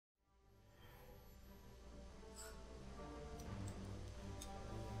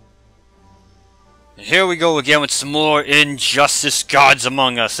Here we go again with some more Injustice Gods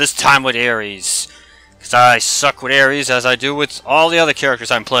Among Us, this time with Ares. Because I suck with Ares as I do with all the other characters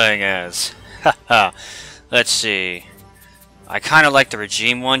I'm playing as. Haha. Let's see. I kind of like the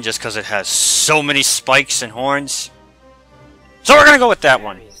Regime one just because it has so many spikes and horns. So we're going to go with that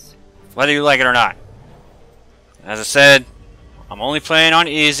one. Whether you like it or not. As I said, I'm only playing on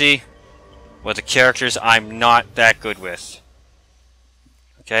easy with the characters I'm not that good with.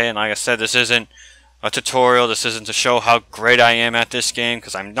 Okay, and like I said, this isn't a tutorial. This isn't to show how great I am at this game,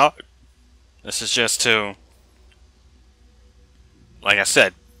 because I'm not. This is just to, like I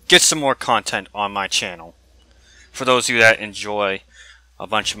said, get some more content on my channel. For those of you that enjoy a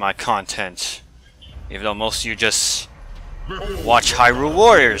bunch of my content. Even though most of you just watch Hyrule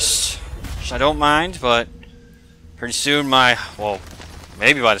Warriors. Which I don't mind, but pretty soon well,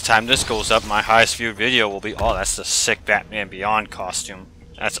 maybe by the time this goes up, my highest viewed video will be, oh, that's the sick Batman Beyond costume.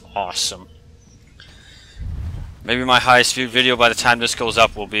 That's awesome. Maybe my highest viewed video by the time this goes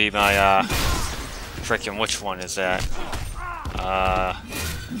up will be my, frickin' which one is that?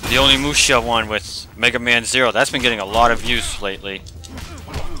 The only Musha one with Mega Man Zero. That's been getting a lot of views lately.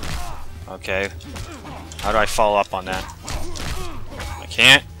 Okay. How do I follow up on that? I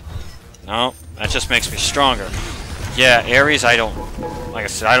can't? No. That just makes me stronger. Yeah, Ares, like I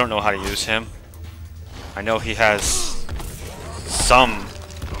said, I don't know how to use him. I know he has some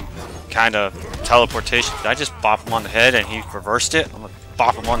kind of teleportation. Did I just bop him on the head and he reversed it? I'm gonna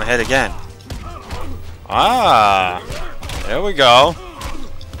bop him on the head again. Ah, there we go.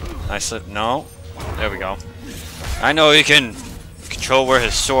 I said no. There we go. I know he can control where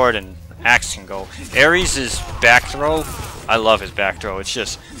his sword and axe can go. Ares' back throw, I love his back throw. It's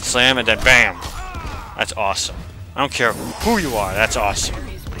just slam and then bam. That's awesome. I don't care who you are. That's awesome.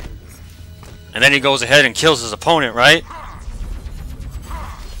 And then he goes ahead and kills his opponent, right?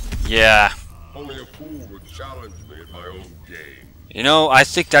 Yeah. Only a fool would challenge me in my own game. You know, I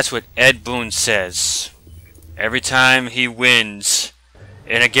think that's what Ed Boon says. Every time he wins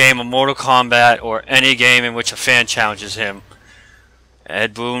in a game of Mortal Kombat or any game in which a fan challenges him,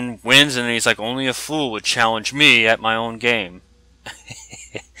 Ed Boon wins and he's like, only a fool would challenge me at my own game.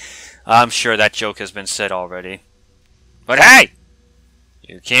 I'm sure that joke has been said already. But hey!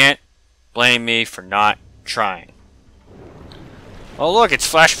 You can't blame me for not trying. Oh look,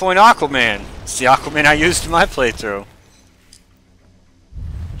 it's Flashpoint Aquaman. It's the Aquaman I used in my playthrough.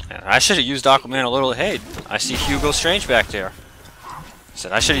 I should have used Aquaman a little. Hey, I see Hugo Strange back there. I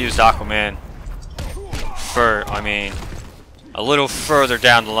said I should have used Aquaman a little further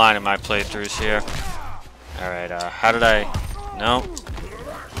down the line in my playthroughs here. Alright, how did I... No.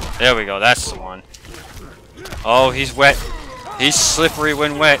 There we go, that's the one. Oh, he's wet. He's slippery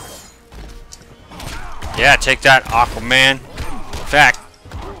when wet. Yeah, take that, Aquaman. In fact,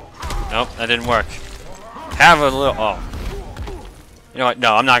 nope, that didn't work. Have a little... Oh. You know what?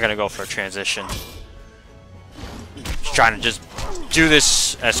 No, I'm not going to go for a transition. Just trying to just do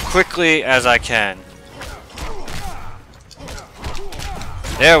this as quickly as I can.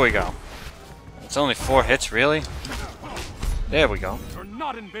 There we go. It's only 4 hits, really? There we go. You're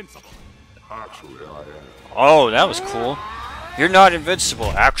not invincible. Actually, I am. Oh, that was cool. You're not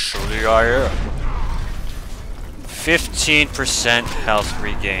invincible. Actually, I am. 15% health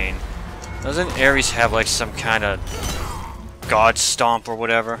regain. Doesn't Ares have like some kind of God Stomp or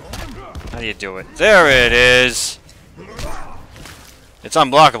whatever? How do you do it? There it is! It's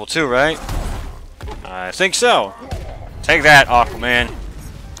unblockable too, right? I think so. Take that, Aquaman.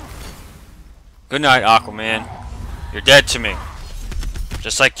 Good night, Aquaman. You're dead to me.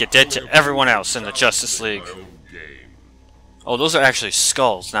 Just like you're dead to everyone else in the Justice League. Oh, those are actually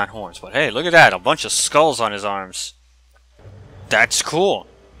skulls, not horns. But hey, look at that. A bunch of skulls on his arms. That's cool.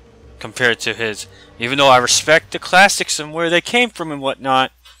 Compared to his... Even though I respect the classics and where they came from and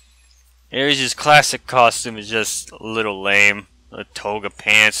whatnot, Ares' classic costume is just a little lame. The toga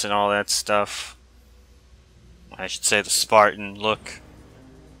pants and all that stuff. I should say the Spartan look.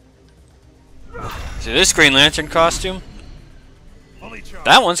 See this Green Lantern costume?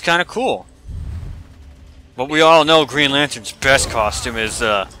 That one's kind of cool. But we all know Green Lantern's best costume is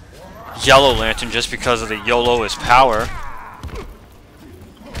Yellow Lantern just because of the YOLO is power.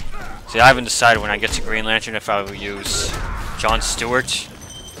 See, I haven't decided when I get to Green Lantern if I will use John Stewart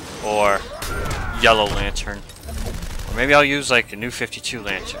or Yellow Lantern. Or maybe I'll use like a new 52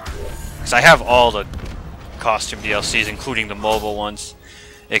 Lantern. Because I have all the costume DLCs, including the mobile ones.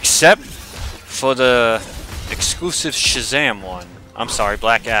 Except for the exclusive Shazam one. I'm sorry,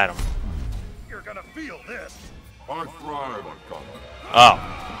 Black Adam. You're gonna feel this. I thrive on combat.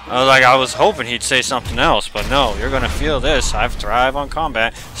 Oh. I was hoping he'd say something else, but no, you're gonna feel this. I thrive on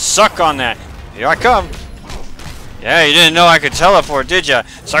combat. Suck on that. Here I come. Yeah, you didn't know I could teleport, did ya?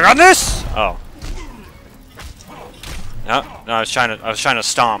 Suck on this! Oh. No, I was trying to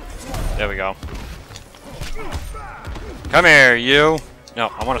stomp. There we go. Come here, you.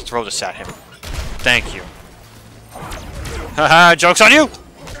 No, I want to throw this at him. Thank you. Haha, joke's on you!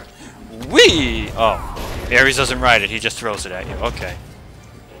 Whee! Oh. Ares doesn't ride it, he just throws it at you. Okay.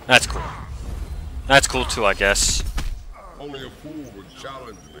 That's cool. That's cool too, I guess. Only a fool would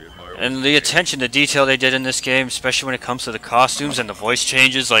challenge me in my own And the attention to detail they did in this game, especially when it comes to the costumes and the voice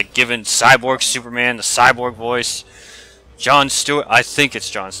changes, like giving Cyborg Superman the cyborg voice. John Stewart, I think it's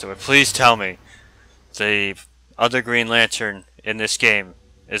John Stewart. Please tell me the other Green Lantern in this game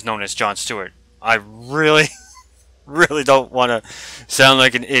is known as John Stewart. I really, really don't want to sound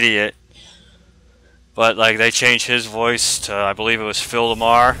like an idiot. But like they changed his voice to, I believe it was Phil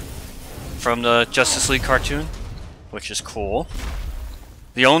Lamar from the Justice League cartoon, which is cool.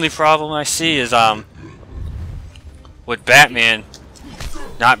 The only problem I see is with Batman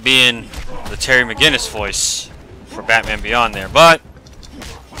not being the Terry McGinnis voice for Batman Beyond there, but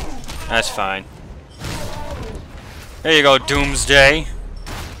that's fine. There you go, Doomsday.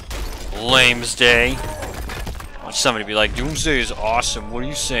 Lamesday. Watch somebody be like, Doomsday is awesome. What are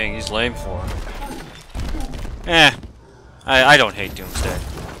you saying he's lame for? I don't hate Doomsday.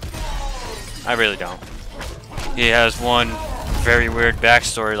 I really don't. He has one very weird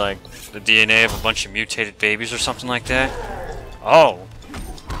backstory, like the DNA of a bunch of mutated babies or something like that. Oh.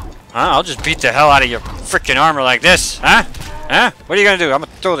 Huh? I'll just beat the hell out of your freaking armor like this. Huh? Huh? What are you gonna do? I'm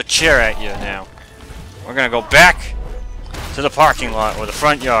gonna throw the chair at you now. We're gonna go back to the parking lot or the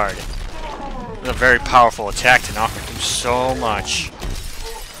front yard. It's a very powerful attack to knock him do so much.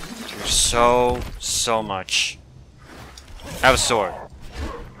 Do so much. Have a sword.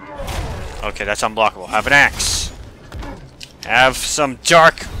 Okay, that's unblockable. Have an axe. Have some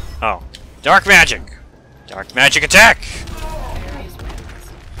dark... Oh. Dark magic. Dark magic attack.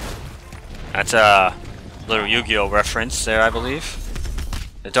 That's a little Yu-Gi-Oh reference there, I believe.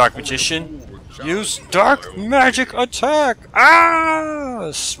 The Dark Magician. Use dark magic attack. Ah!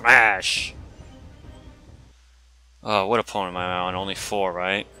 Smash. Oh, what opponent am I on? Only 4,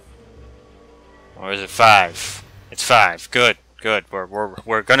 right? Or is it 5? It's 5. Good, good.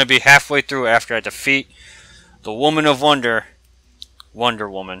 We're gonna be halfway through after I defeat the Woman of Wonder, Wonder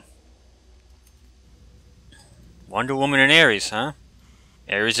Woman. Wonder Woman and Ares, huh?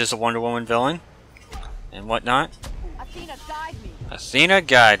 Ares is a Wonder Woman villain and whatnot. Athena, guide me. Athena,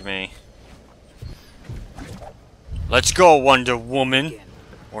 guide me. Let's go, Wonder Woman,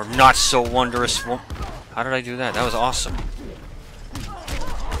 or not so wondrous woman. How did I do that? That was awesome.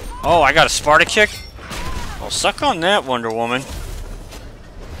 Oh, I got a Sparta kick? Well, suck on that, Wonder Woman.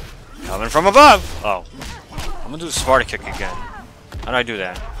 Coming from above! Oh. I'm gonna do the Sparta kick again. How did I do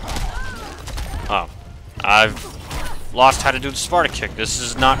that? Oh. I've lost how to do the Sparta kick. This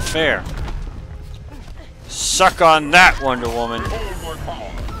is not fair. Suck on that, Wonder Woman.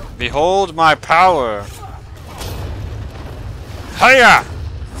 Behold my power. Hiya!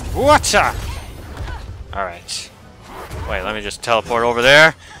 Whatcha? Alright. Wait, let me just teleport over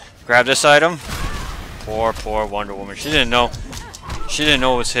there. Grab this item. Poor Wonder Woman. She didn't know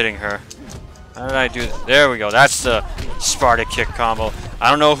it was hitting her. How did I do that? There we go. That's the Sparta kick combo. I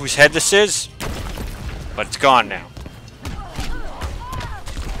don't know whose head this is, but it's gone now.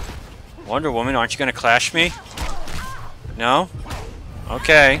 Wonder Woman, aren't you gonna clash me? No?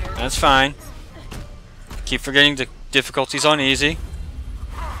 Okay, that's fine. Keep forgetting the difficulties on easy.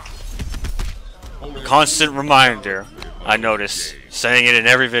 Constant reminder, I notice. Saying it in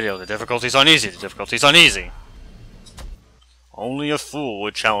every video. The difficulty's on easy. The difficulty's on easy. Only a fool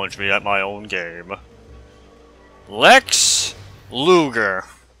would challenge me at my own game. Lex Luger.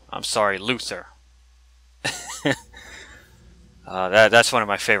 I'm sorry, Luthor. That's one of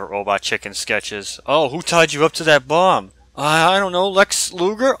my favorite Robot Chicken sketches. Oh, who tied you up to that bomb? I don't know, Lex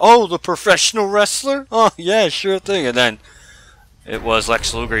Luger? Oh, the professional wrestler? Oh, yeah, sure thing. And then it was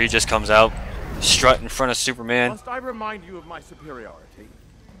Lex Luger. He just comes out, strut in front of Superman. Must I remind you of my superiority?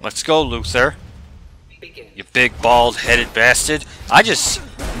 Let's go, Luthor. You big, bald-headed bastard. I just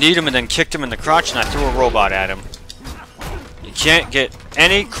kneed him and then kicked him in the crotch and I threw a robot at him. You can't get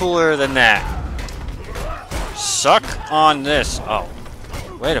any cooler than that. Suck on this. Oh,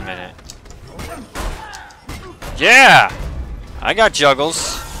 wait a minute. Yeah! I got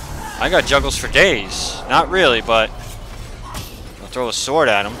juggles. I got juggles for days. Not really, but I'll throw a sword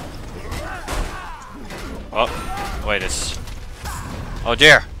at him. Oh, wait, it's... Oh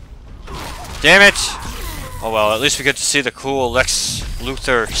dear. Damn it! Oh well, at least we get to see the cool Lex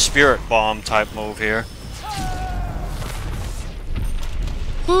Luthor Spirit Bomb type move here.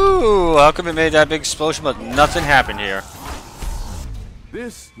 Ooh, how come it made that big explosion but nothing happened here?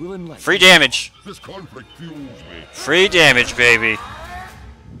 This will enlighten. Free damage. This conflict fuels me. Free damage, baby.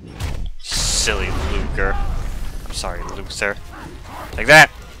 Silly Luger. I'm sorry, Luther. Like that.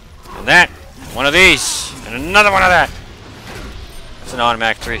 And that. One of these. And another one of that. It's an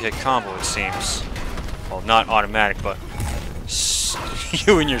automatic 3-hit combo, it seems. Well, not automatic, but...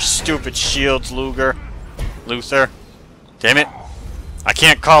 you and your stupid shields, Luther. Damn it. I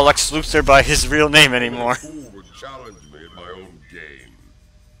can't call Lex Luthor by his real name anymore. Who would challenge me in my own game?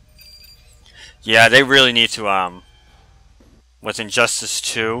 Yeah, they really need to, with Injustice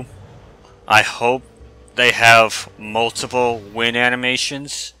 2, I hope they have multiple win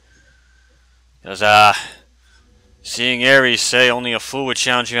animations. Because, seeing Ares say only a fool would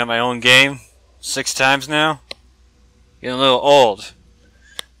challenge me at my own game 6 times now, getting a little old.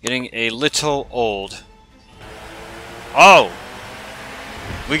 Getting a little old. Oh!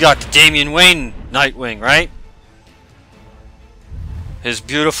 We got the Damian Wayne Nightwing, right? His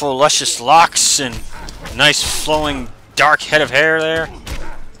beautiful, luscious locks and nice flowing dark head of hair there.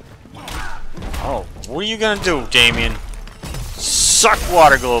 Oh, what are you gonna do, Damian? Suck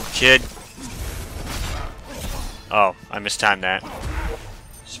water globe, kid. Oh, I mistimed that.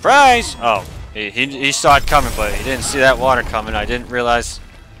 Surprise! Oh, he saw it coming, but he didn't see that water coming. I didn't realize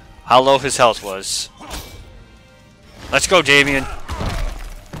how low his health was. Let's go, Damian.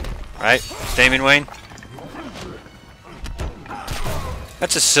 Right? Damian Wayne?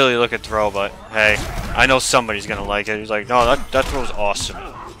 That's a silly looking throw, but hey, I know somebody's gonna like it. He's like, no, that throw's awesome.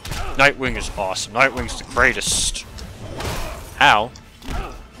 Nightwing is awesome. Nightwing's the greatest. How?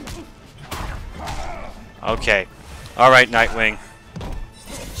 Okay. Alright, Nightwing.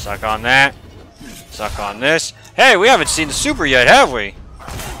 Suck on that. Suck on this. Hey, we haven't seen the super yet, have we?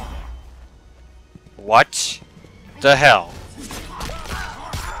 What the hell?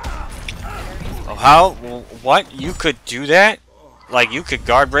 Oh, how? What? You could do that? Like, you could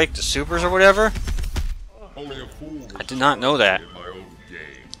guard break the supers or whatever? Only a fool I did not know that. in my own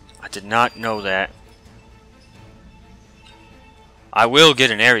game. I did not know that. I will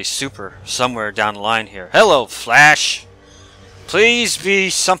get an Ares super somewhere down the line here. Hello, Flash! Please be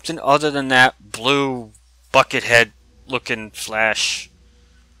something other than that blue buckethead looking Flash.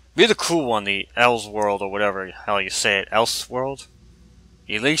 Be the cool one, the El's World or whatever the hell you say it. Else World?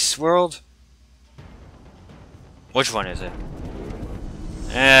 Elise World? Which one is it?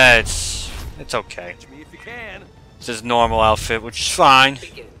 It's okay. It's his normal outfit, which is fine.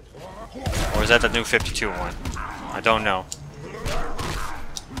 Or is that the new 52 one? I don't know.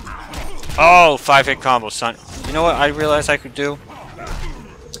 Oh, 5-hit combo, son. You know what I realized I could do?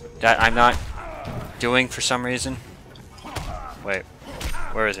 That I'm not doing for some reason? Wait.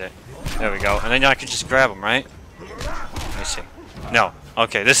 Where is it? There we go. And then I could just grab him, right? Let me see. No.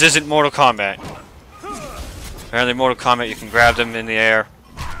 Okay, this isn't Mortal Kombat. Apparently Mortal Kombat, you can grab them in the air.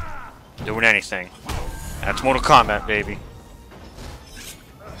 Doing anything. That's Mortal Kombat, baby.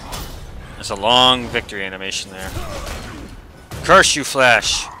 There's a long victory animation there. Curse you,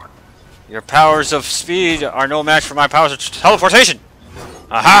 Flash! Your powers of speed are no match for my powers of teleportation!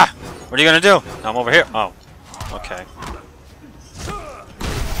 Aha! What are you gonna do? I'm over here. Oh. Okay.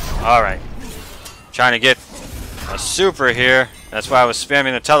 Alright. Trying to get a super here. That's why I was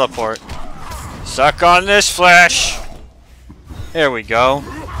spamming the teleport. Suck on this, Flash! There we go.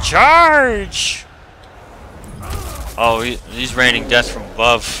 Charge! Oh, he's raining death from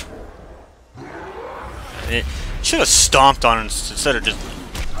above. It should have stomped on him instead of just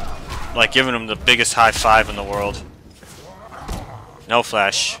like giving him the biggest high five in the world. No,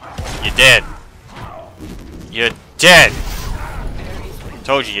 Flash. You're dead. You're dead.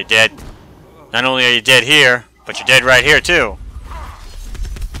 Told you you're dead. Not only are you dead here, but you're dead right here too.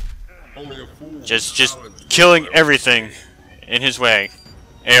 Just killing everything in his way.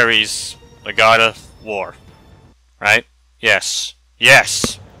 Ares, the god of war. Right? Yes.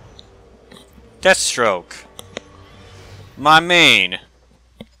 Yes! Deathstroke. My main.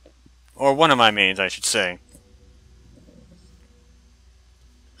 Or one of my mains, I should say.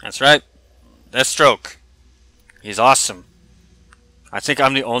 That's right. Deathstroke. He's awesome. I think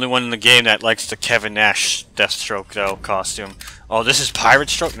I'm the only one in the game that likes the Kevin Nash Deathstroke, though, costume. Oh, this is Pirate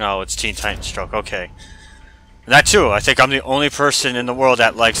Stroke? No, it's Teen Titan Stroke. Okay. That, too. I think I'm the only person in the world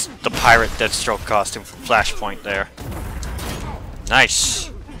that likes the Pirate Deathstroke costume from Flashpoint there. Nice.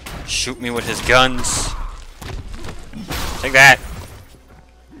 Shoot me with his guns. Take that.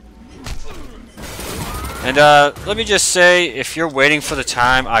 And, let me just say, if you're waiting for the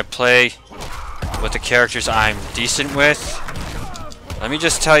time I play with the characters I'm decent with, let me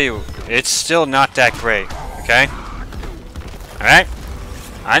just tell you, it's still not that great, okay? Alright?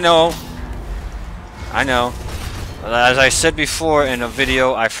 I know. I know. As I said before in a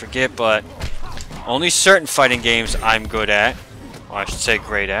video, I forget, but only certain fighting games I'm good at. Or I should say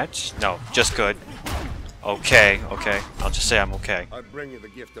great at. No, just good. Okay, okay. I'll just say I'm okay. I bring you the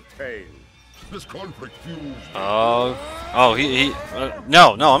gift of pain. This conflict fuels me. Oh,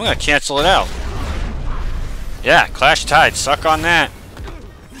 no, I'm gonna cancel it out. Yeah, Clash Tide, suck on that.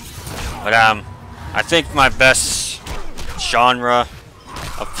 But I think my best genre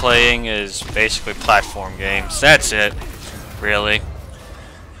of playing is basically platform games. That's it, really.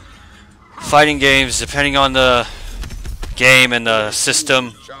 Fighting games, depending on the game and the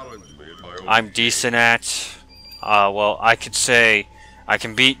system, I'm decent at. Well, I could say I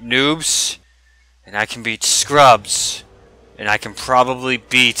can beat noobs, and I can beat scrubs, and I can probably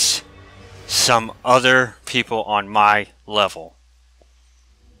beat some other people on my level.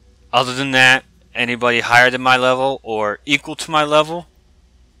 Other than that, anybody higher than my level or equal to my level,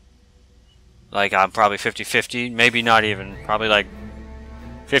 like I'm probably 50-50, maybe not even, probably like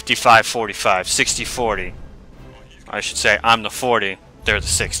 55-45, 60-40. I should say I'm the 40, they're the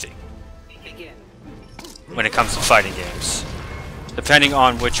 60. When it comes to fighting games. Depending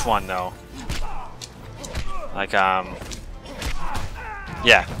on which one though. Like,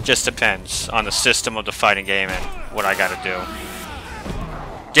 yeah, just depends on the system of the fighting game and what I gotta do.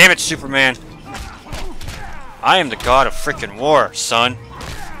 Damn it, Superman! I am the god of frickin' war, son.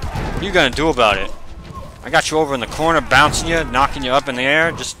 What are you gonna do about it? I got you over in the corner, bouncing you, knocking you up in the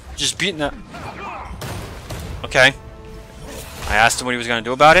air, just beating the... Okay. I asked him what he was gonna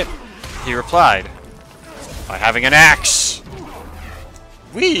do about it. He replied by having an axe.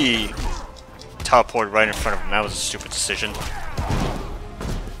 Whee! Teleported right in front of him. That was a stupid decision.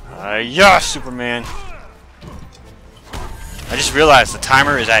 Yeah, Superman. I just realized the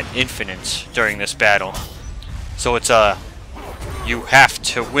timer is at infinite during this battle. So it's a you have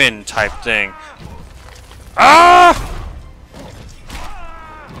to win type thing. Ah!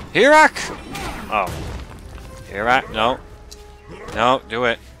 Hirak! Oh. Hirak, no. No, do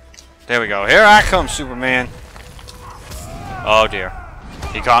it. There we go. Here I come, Superman. Oh dear.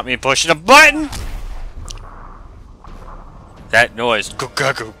 He caught me pushing a button! That noise.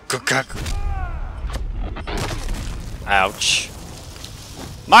 Gugagu, gugagu. Ouch.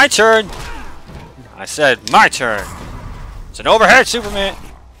 My turn! I said my turn. It's an overhead, Superman.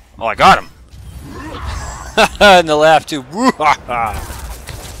 Oh, I got him. And the laugh too.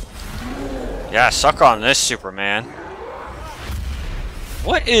 Yeah, suck on this, Superman.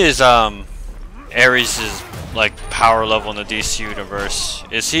 What is Ares' like power level in the DC universe?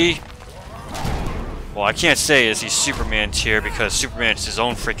 Is he? Well, I can't say is he Superman tier because Superman is his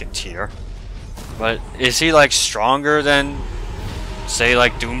own freaking tier. But is he like stronger than, say,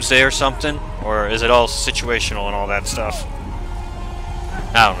 like Doomsday or something? Or is it all situational and all that stuff?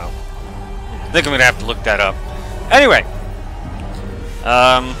 I don't know. I think I'm gonna have to look that up. Anyway,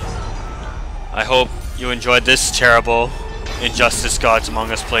 I hope you enjoyed this terrible Injustice Gods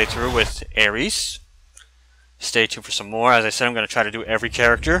Among Us playthrough with Ares. Stay tuned for some more. As I said, I'm going to try to do every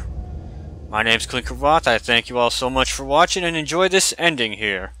character. My name's Clinkeroith. I thank you all so much for watching and enjoy this ending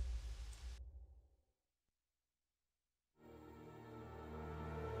here.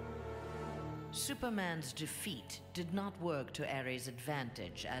 Superman's defeat did not work to Ares'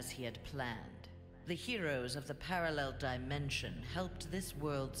 advantage as he had planned. The heroes of the parallel dimension helped this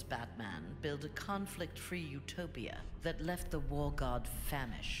world's Batman build a conflict-free utopia that left the war god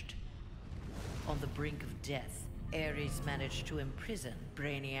famished. On the brink of death, Ares managed to imprison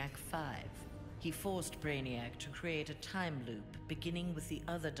Brainiac 5. He forced Brainiac to create a time loop beginning with the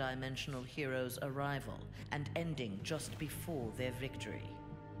other dimensional heroes' arrival and ending just before their victory.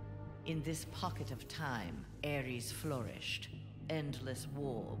 In this pocket of time, Ares flourished. Endless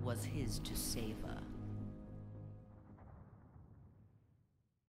war was his to savor.